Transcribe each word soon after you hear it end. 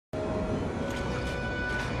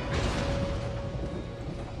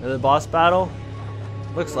Another boss battle?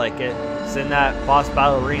 Looks like it. It's in that boss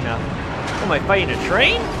battle arena. Oh, am I fighting a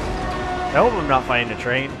train? I hope I'm not fighting a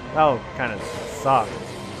train. That would kind of suck.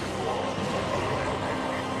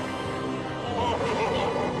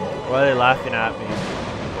 Why are they laughing at me?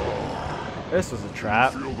 This was a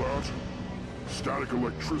trap. Feel that? Static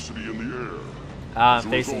electricity in the air. I'm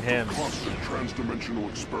facing him. Constant transdimensional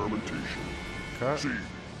experimentation. Okay. See,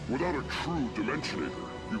 without a true dimensionator,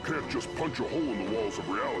 you can't just punch a hole in the walls of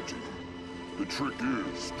reality. The trick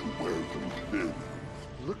is to wear them thin.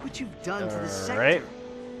 Look what you've done to the sector. Right.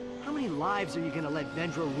 How many lives are you gonna let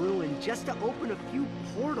Vendra ruin just to open a few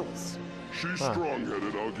portals? She's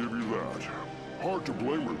strong-headed, I'll give you that. Hard to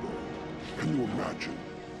blame her, though. Can you imagine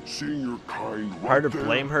seeing your kind right Hard to there,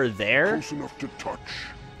 blame her there? close enough to touch,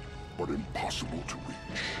 but impossible to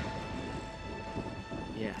reach?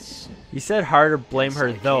 Yes. You said hard to blame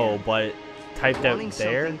her though, but typed out Wanting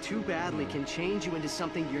there. something too badly can change you into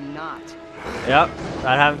something you're not. Yep,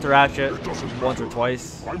 that happened to Ratchet It doesn't once or matter.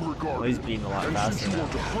 twice. I'm her guardian, Well, he's beating a lot and faster since you now.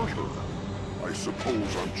 want to hurt her, I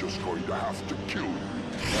suppose I'm just going to have to kill you.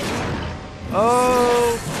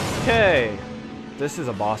 Okay, this is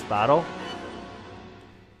a boss battle.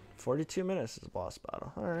 42 minutes is a boss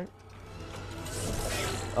battle. All right.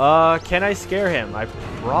 Can I scare him? I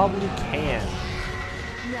probably can.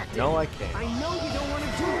 No, I can't. I know you don't want to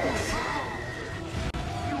do this.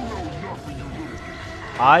 You know nothing, you little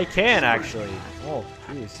kid. I can actually. Oh,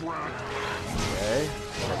 jeez. Okay,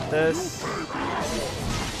 get this.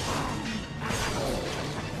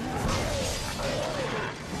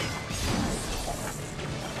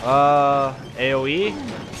 AoE?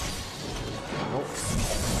 Nope.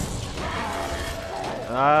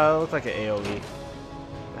 Looks like an AoE.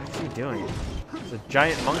 What's he doing? It's a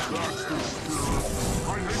giant monkey.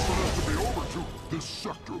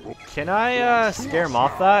 Can I, scare him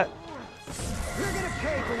off that? You're gonna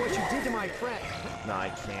pay for what you did to my friend. No, I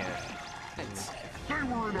can't. They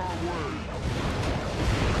were in our way.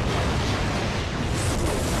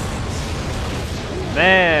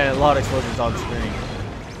 Man, a lot of explosions on screen.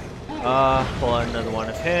 Pull out another one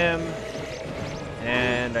of him.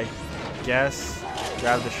 And I guess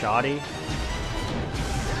grab the shoddy.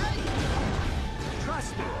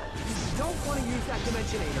 Trust me, you don't want to use that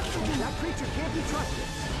dimensionator. That creature can't be trusted.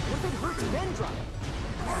 What if it hurts Vendra?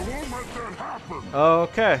 I won't let that happen.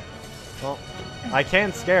 Okay. Well, I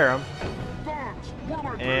can scare him. Thugs, what am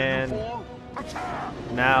I paying And you for? Attack!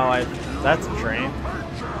 now that's a train.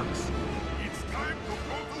 Paychecks. It's time to go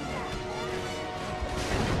to work.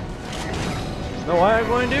 No, what am I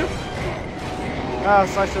going to do? Ah,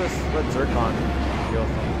 so I should have let Zircon deal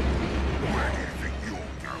with him.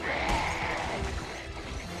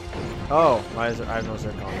 Oh, why is it? I have no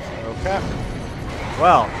Zircons. Okay.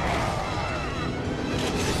 Well.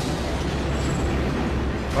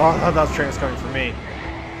 Oh, I thought that train was coming for me.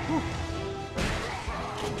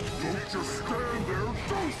 Don't just stand there,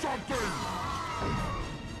 do something!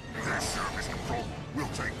 Yes, sir, Mr. Prog. We'll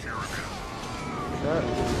take care of Shut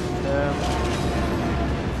him.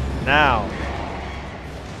 Now.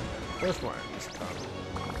 Where's more enemies coming?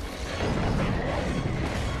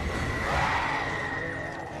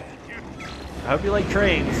 I hope you like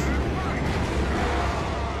trains.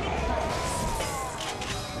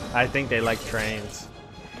 I think they like trains.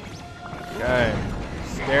 Okay.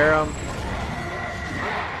 Scare them.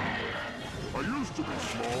 I used to be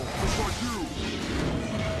small, just like you.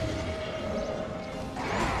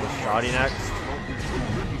 The shoddy next.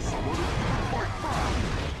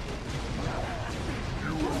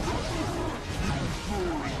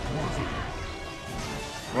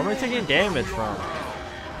 Where am I taking damage from?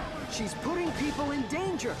 She's putting people in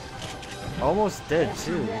danger. Almost dead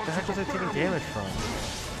too. What the heck was I taking damage from?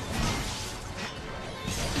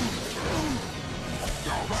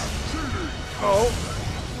 Oh.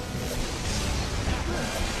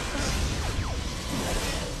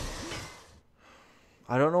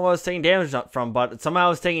 I don't know what I was taking damage from, but somehow I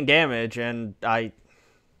was taking damage and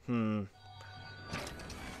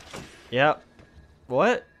Yep.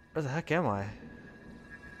 What? Where the heck am I?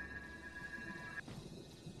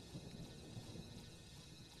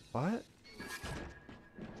 What?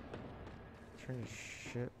 Turn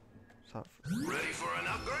shit. Stop. Ready for an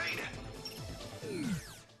upgrade?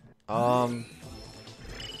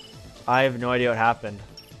 I have no idea what happened.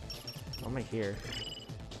 Why am I here?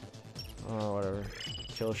 Oh, whatever.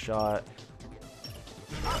 Kill shot.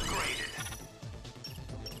 Upgraded.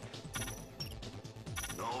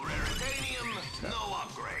 No raritanium, no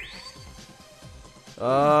upgrade.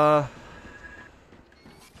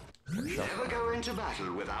 Never go into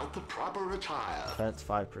battle without the proper attire. Defense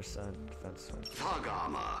 5%. Defense 20%. Thug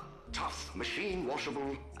armor. Tough, machine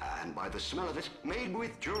washable, and by the smell of it, made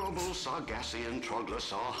with durable Sargassian troglodyte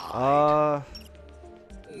hide.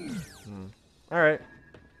 Alright.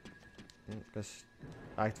 Just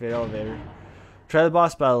activate elevator. Try the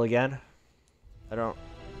boss battle again. I don't.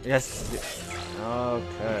 Yes.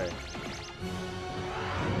 Okay.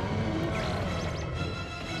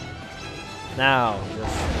 Now,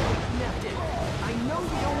 just. I know you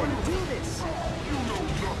don't want to do this.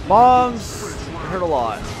 Bombs hurt a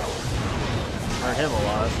lot. Hurt him a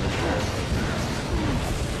lot, that's for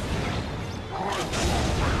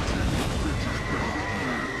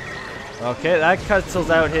sure. Okay, that cancels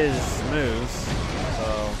out his moves.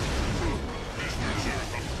 So.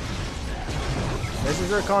 Mrs.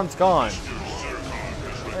 Zircon's gone.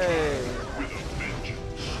 Hey.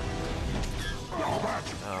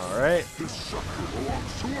 Alright.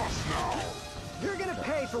 You're gonna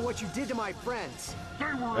pay for what you did to my friends.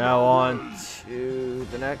 Now on to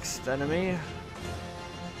the next enemy.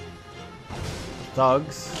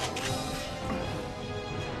 Thugs.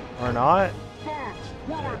 Or not.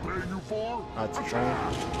 What I pay you for? That's a train.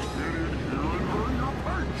 Get in here and earn your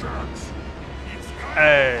paychecks.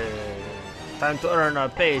 Hey. Time to earn our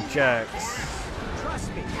paychecks. Trust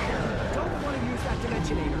me. Don't want to use that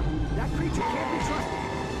dimensionator. That creature can't be trusted.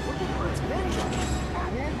 Look at where it's been. I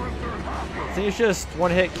won't let that happen. I think it's just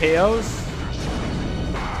one hit KOs.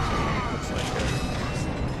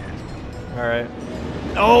 Alright.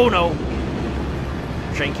 Oh no!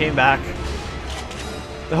 Train came back.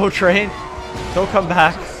 The whole train. Don't come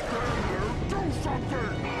back. Do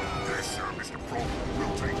something. Yes, sir, Mr. Prog.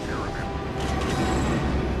 We'll take care of him.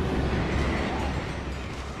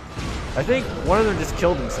 I think one of them just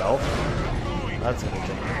killed himself. That's gonna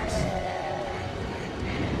change.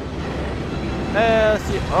 Let's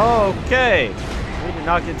see. Okay. We did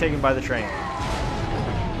not get taken by the train.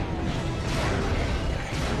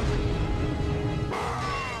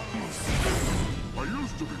 I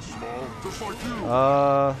used to be small, just like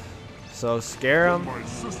you. So scare him. My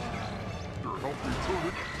sister helped me turn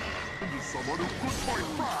it into someone who could fight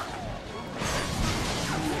back.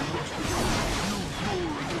 You arrested her. You threw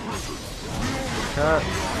her in prison. Cut.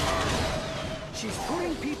 She's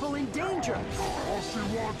putting people in danger. All she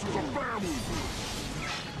wants is a family.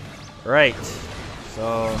 Right. So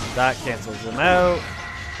that cancels him out.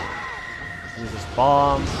 Use this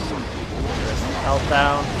bomb. There's some health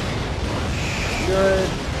down. Should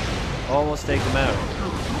almost take him out.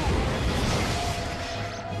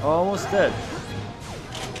 Almost did.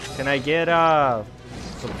 Can I get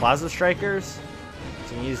some plasma strikers?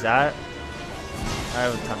 Can you use that? I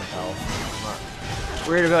have a ton of health. I'm not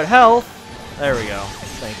worried about health. There we go.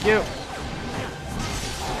 Thank you.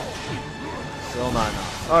 Still not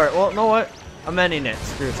enough. Alright, well, you know what? I'm ending it.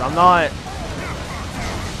 Screw this. I'm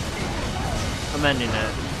ending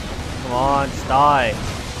it. Come on, just die.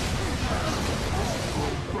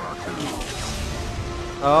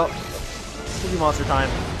 Oh. Cookie monster time.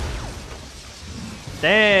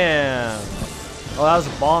 Damn. Oh, that was a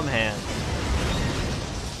bomb hand.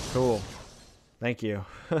 Cool. Thank you.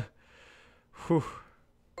 Whew.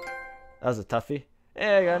 That was a toughie.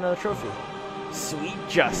 Hey, I got another trophy. Sweet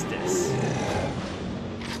justice.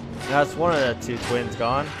 That's one of the two twins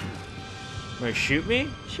gone. Gonna shoot me?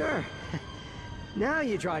 Sure. Now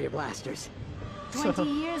you draw your blasters. 20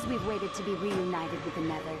 years we've waited to be reunited with the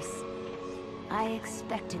Nethers. I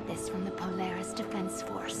expected this from the Polaris Defense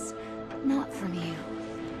Force, not from you.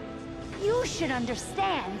 You should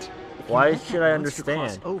understand. Why should I Once you cross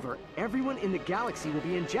understand? over, everyone in the galaxy will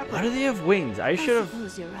be in jeopardy. Why do they have wings? I should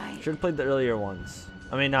suppose you're right. have played the earlier ones.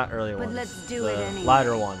 I mean, not earlier But ones. let's do the it anyway.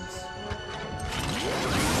 latter ones.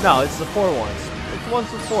 No, it's the 4 ones. It's the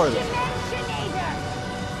ones with 4 of them. Dimensionator!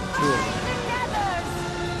 2 of them.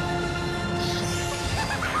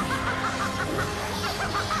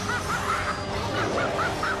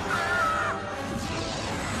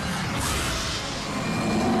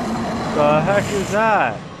 The heck is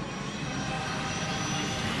that?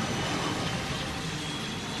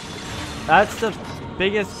 That's the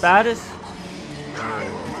biggest, baddest?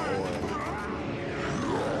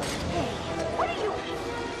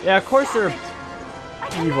 Yeah, of course they're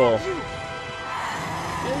evil.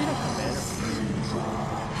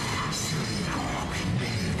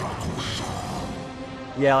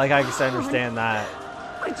 Yeah, like I guess I understand that.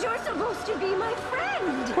 But you're supposed to be my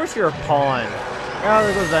friend! Of course you're a pawn. Oh,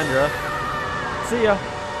 there goes Vendra. See ya.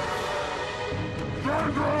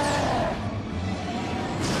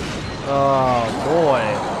 Oh, boy.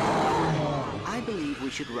 I believe we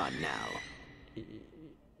should run now.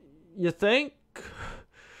 You think?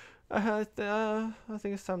 I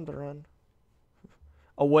think it's time to run.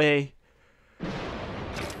 Away.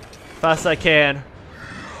 Fast as I can.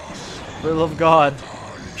 For the love of God.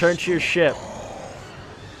 Turn to your ship.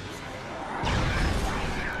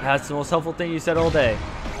 That's the most helpful thing you said all day.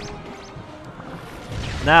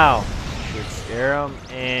 Now, should scare him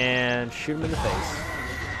and shoot him in the face.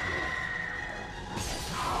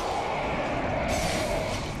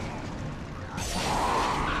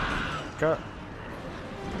 Okay.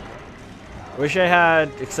 Wish I had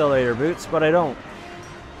accelerator boots, but I don't.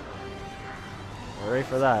 We're ready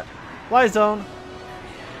for that. Fly zone.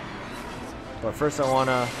 But first I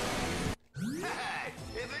wanna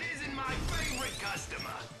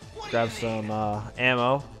grab some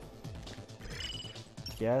ammo.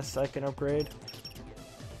 Yes, I can upgrade.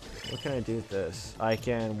 What can I do with this? I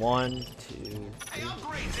can 1, 2,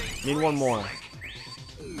 3. Need one more.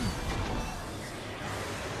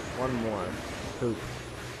 One more. Poop.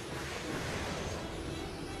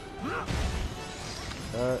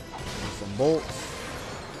 Some bolts.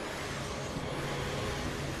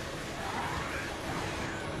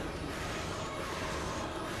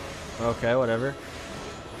 Okay, whatever.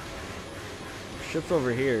 Ship's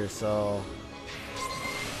over here, so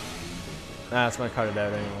that's gonna cut it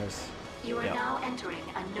out anyways. You are now entering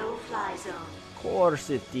a no-fly zone. Of course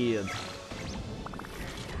it did.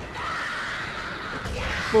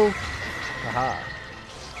 Boop. Aha.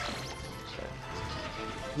 Okay.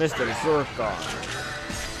 Mr. Zurkon.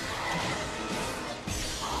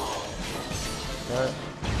 Okay.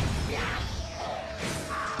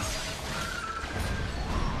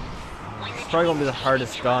 It's probably gonna be the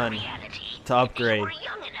hardest gun to upgrade.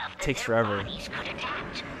 It takes forever.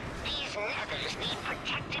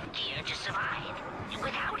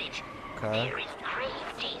 Okay.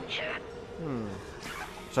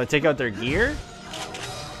 So I take out their gear?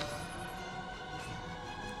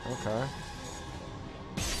 Okay.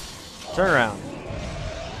 Turn around.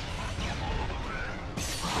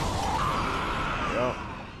 Yep.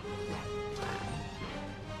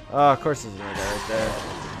 Oh, of course there's another guy right there.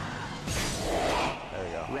 There we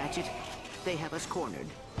go. Ratchet, they have us cornered.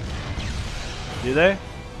 Do they?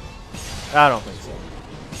 I don't think so.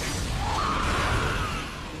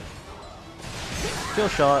 Kill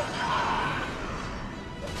shot.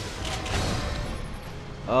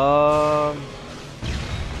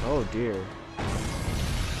 Oh dear.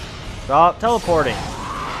 Stop teleporting.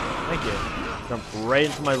 Thank you. Jump right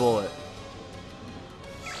into my bullet.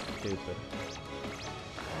 Stupid.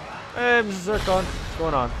 Hey, Mrs. Zurkon. What's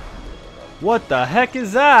going on? What the heck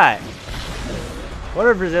is that?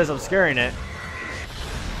 Whatever it is, I'm scaring it.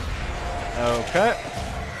 Okay.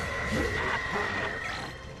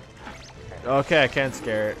 Okay, I can't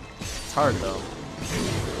scare it. It's hard though.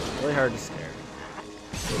 Really hard to scare.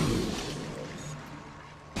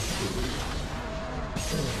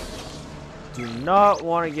 Do not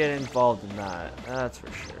want to get involved in that. That's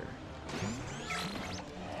for sure.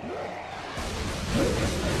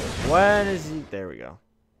 When is he? There we go.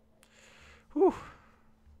 Whew.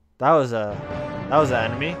 That was an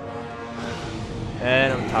enemy.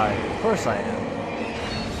 And I'm tired. Of course I am.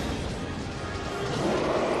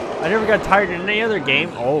 I never got tired in any other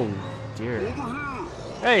game. Oh dear.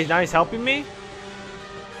 Hey, now he's helping me?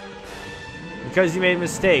 Because you made a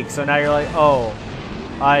mistake, so now you're like, oh,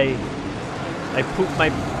 I pooped my...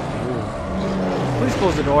 Ooh. Please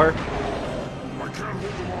close the door. I can't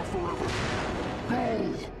hold them off forever. Go!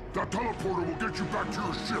 That teleporter will get you back to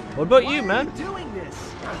your ship. What about you, man? Doing this.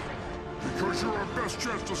 Because you're our best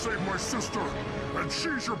chance to save my sister, and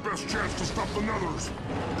she's your best chance to stop the Nethers.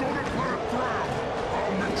 Go to Planet Thram.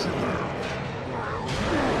 I'll meet you there.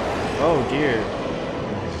 Oh dear.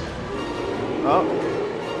 Oh.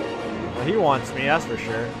 Well, he wants me, that's for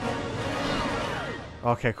sure.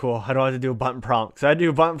 Okay, cool. I don't have to do a button prompt. Because I do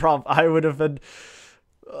a button prompt, I would have been...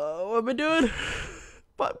 what am I doing?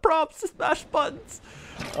 Button prompts to smash buttons.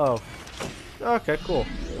 Oh. Okay, cool.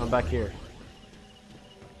 I'm back here.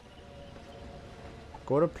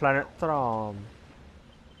 Go to Planet Thram.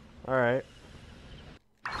 Alright.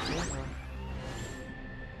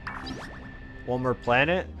 One more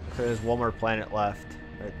planet? There's one more planet left.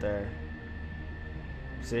 Right there.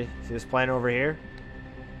 See? See this planet over here?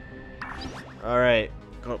 Alright.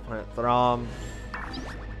 Go to Planet Thram.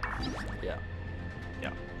 Yeah.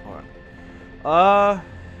 Yeah. Alright.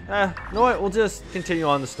 You know what? We'll just continue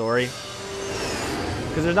on the story.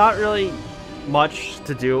 Because there's not really much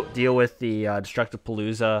to deal with the Destructive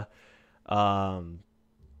Palooza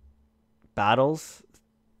battles.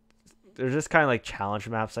 They're just kind of like challenge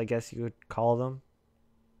maps, I guess you would call them.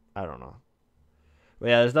 I don't know. But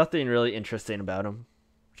yeah, there's nothing really interesting about them.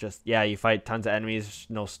 Just, yeah, you fight tons of enemies,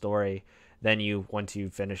 no story. Then once you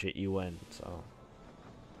finish it, you win. So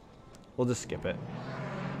we'll just skip it.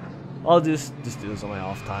 I'll just do this on my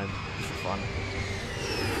off time, just for fun.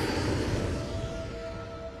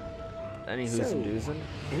 Any who's and do's?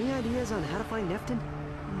 Any ideas on how to find Neftin?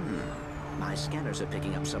 My scanners are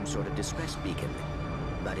picking up some sort of distress beacon,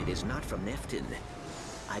 but it is not from Neftin.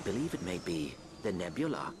 I believe it may be the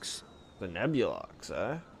Nebulox. The Nebulox,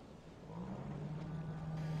 eh?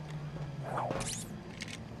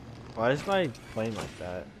 Why is my plane like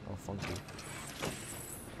that? Oh, funky.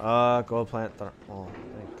 Gold plant. Oh,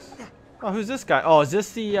 thanks. Oh, who's this guy? Oh, is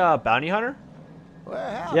this the bounty hunter?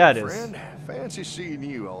 Well, howdy, Yeah, it is. friend. Fancy seeing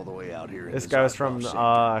you all the way out here. In This guy was from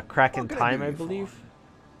Crack in What can I Time, do I you for? believe.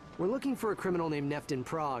 We're looking for a criminal named Neftin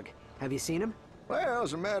Prog. Have you seen him? Well,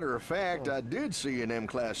 as a matter of fact, I did see an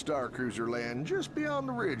M-class star cruiser land just beyond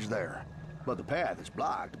the ridge there, but the path is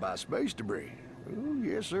blocked by space debris. Ooh,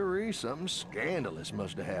 yes, sirree. Something scandalous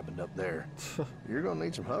must have happened up there. You're gonna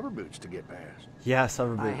need some hover boots to get past. Yes,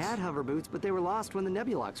 hover boots. I had hover boots, but they were lost when the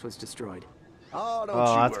Nebulox was destroyed. Oh, don't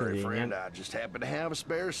that's you worry, convenient. friend. I just happen to have a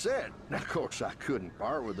spare set. Now, of course, I couldn't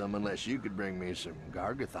part with them unless you could bring me some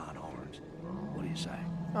Gargathon horns. What do you say?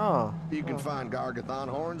 Oh. You can find Gargathon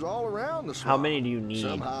horns all around the swamp. How many do you need?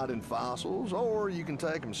 Some hide in fossils, or you can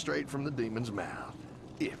take them straight from the demon's mouth,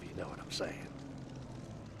 if you know what I'm saying.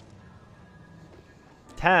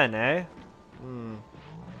 10, eh?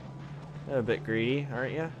 You're a bit greedy,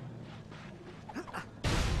 aren't you?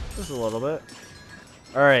 Just a little bit.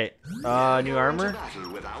 Alright, new armor?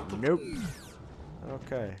 Nope.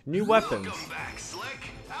 Okay, new weapons.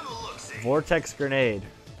 Vortex grenade.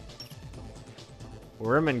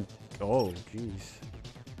 Worm. Oh, jeez.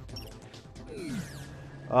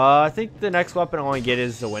 I think the next weapon I only get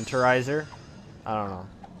is the Winterizer. I don't know.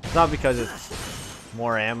 It's not because it's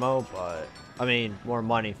more ammo, but I mean more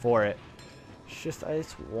money for it. It's just I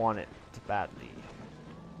just want it badly.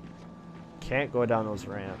 Can't go down those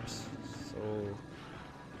ramps. So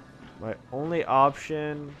my only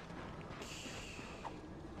option,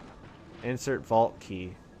 insert vault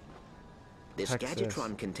key. This Texas.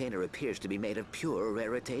 Gadgetron container appears to be made of pure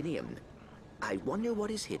raritanium. I wonder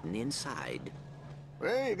what is hidden inside.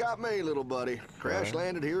 Well, you got me, little buddy. Crash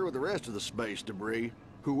landed here with the rest of the space debris.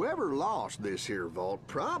 Whoever lost this here vault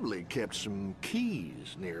probably kept some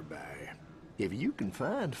keys nearby. If you can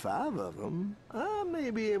find 5 of them, I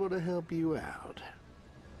may be able to help you out.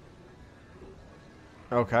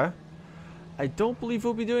 Okay. I don't believe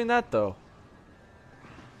we'll be doing that though.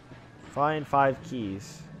 Find 5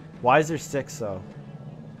 keys. Why is there 6 though?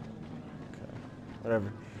 Okay.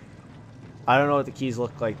 Whatever. I don't know what the keys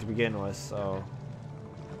look like to begin with, so.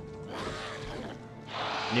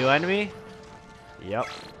 New enemy? Yep.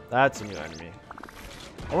 That's a new enemy.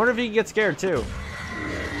 I wonder if he can get scared too.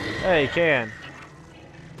 Hey, he can.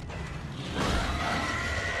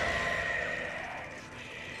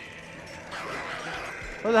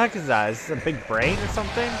 What the heck is that? Is this a big brain or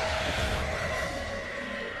something?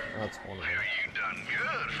 That's wonderful. Well, you done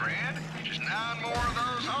good, friend. Just 9 more of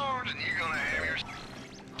those horns, and you're gonna have yourself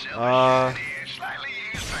a slightly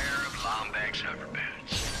used pair of Lombax hover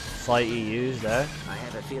boots. Slightly used, eh? I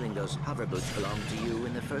have a feeling those hover boots belong to you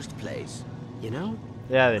in the first place. You know,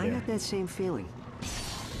 Yeah, they I do. got that same feeling.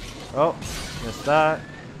 Oh, missed that.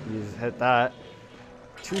 You just hit that.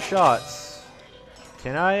 2 shots.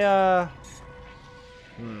 Can I,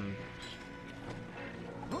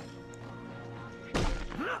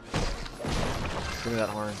 Give me that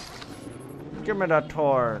horn. Give me that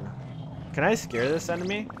horn. Can I scare this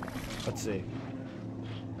enemy? Let's see.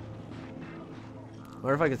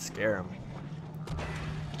 What if I could scare him?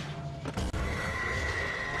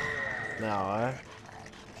 No,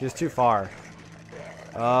 he was too far.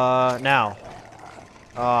 Now.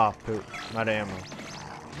 Ah, poop. Not ammo.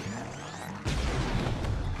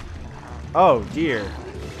 Oh, dear.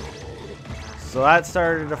 So that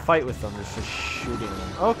started a fight with them, just shooting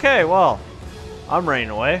them. Okay, well, I'm running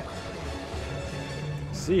away.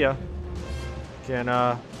 See ya. Can,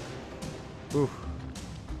 oof.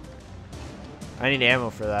 I need ammo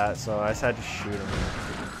for that, so I just had to shoot him.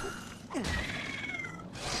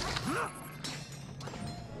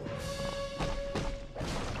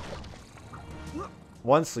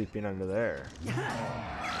 One sleeping under there.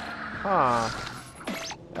 Huh.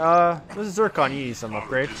 This is Zircon, you need some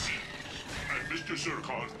upgrade. And Mr.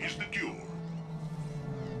 Zircon is the cure.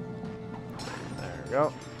 There we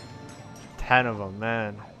go. 10 of them,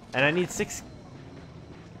 man. And I need 6.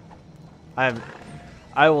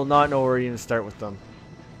 I will not know where to even start with them.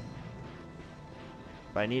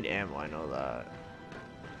 But I need ammo, I know that.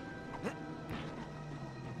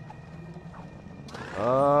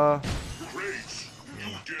 Crates! You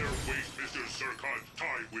dare waste Mr. Zircon's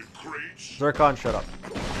time with crates? Zircon, shut up.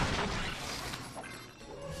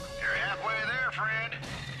 Your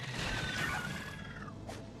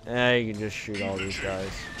Eh, you can just shoot all these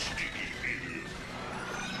guys.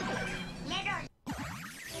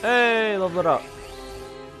 Hey, level it up.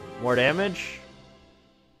 More damage.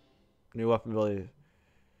 New weapon ability.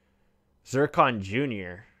 Zircon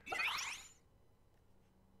Jr.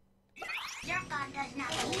 Zircon does not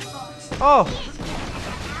need bolts. Oh!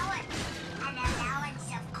 An allowance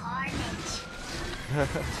of carnage.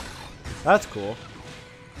 That's cool.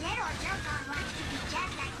 Little Zircon wants to be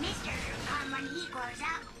just like Mr. Zircon when he grows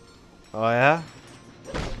up. Oh yeah?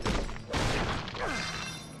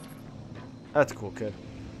 That's cool, kid.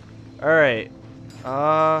 Alright.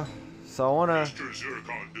 So I wanna... Mr.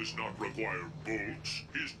 Zircon does not require bolts.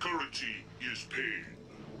 His currency is pain.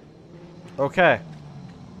 Okay.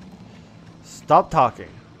 Stop talking.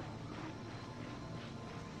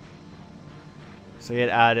 So get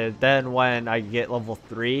added. Then when I get level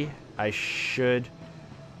 3, I should...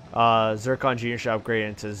 Zircon Jr. should upgrade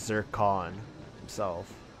into Zircon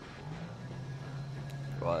himself.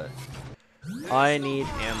 But... I need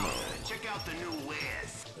ammo. Check out the new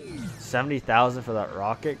wares. 70,000 for that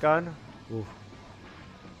rocket gun? Ooh.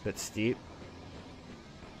 Bit steep.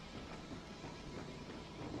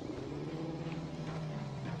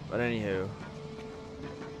 But anywho.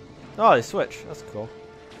 Oh, they switch. That's cool.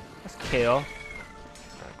 That's KO.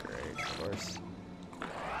 Not great, of course.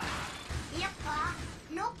 Yep,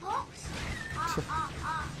 no bolts.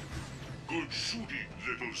 Good shooting,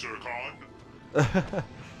 little Zircon.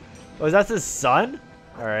 Oh, is that his son?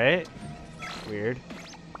 Alright. Weird.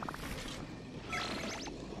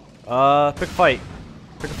 Pick a fight.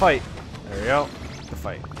 Pick a fight. There we go. Pick a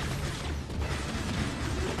fight. The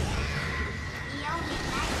only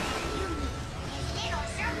nightmare you need is little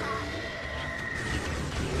Zircon.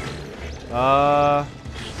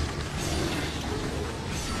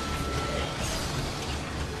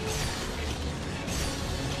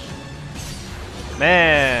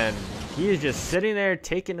 Man, he is just sitting there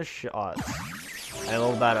taking the shots. I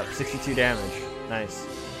leveled that up. 62 damage. Nice.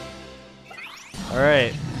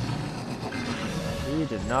 Alright. He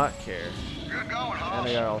did not care. Good going, And Hoss.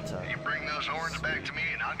 I got all time. You bring those horns back to me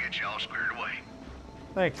and I'll get you all squared away.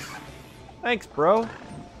 Thanks. Thanks, bro.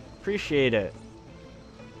 Appreciate it.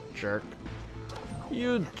 Jerk.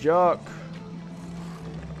 You jerk.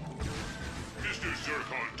 Mr.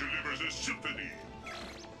 Zircon delivers a symphony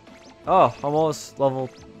Oh, almost level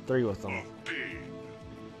 3 with them. of pain.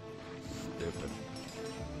 Stupid.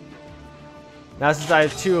 Now since I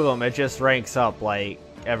have 2 of them, it just ranks up like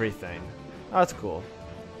everything. Oh, that's cool.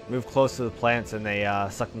 Move close to the plants and they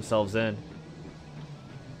suck themselves in.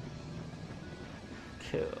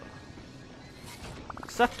 Cool.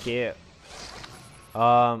 So cute. Snoop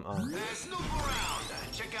around.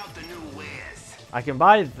 Check out the new wares. I can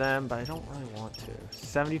buy them, but I don't really want to.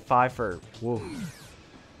 75 for... Whoa.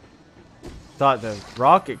 Thought the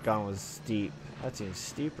rocket gun was steep. That seems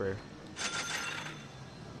steeper.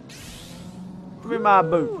 Give me my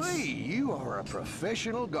boots. Hey, you are a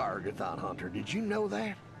professional Gargathon hunter. Did you know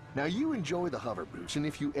that? Now you enjoy the hover boots, and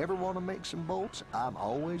if you ever want to make some bolts, I'm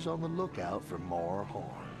always on the lookout for more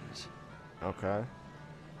horns. Okay.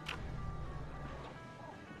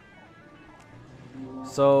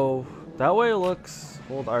 So that way it looks.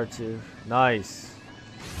 Hold R2. Nice.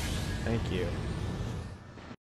 Thank you.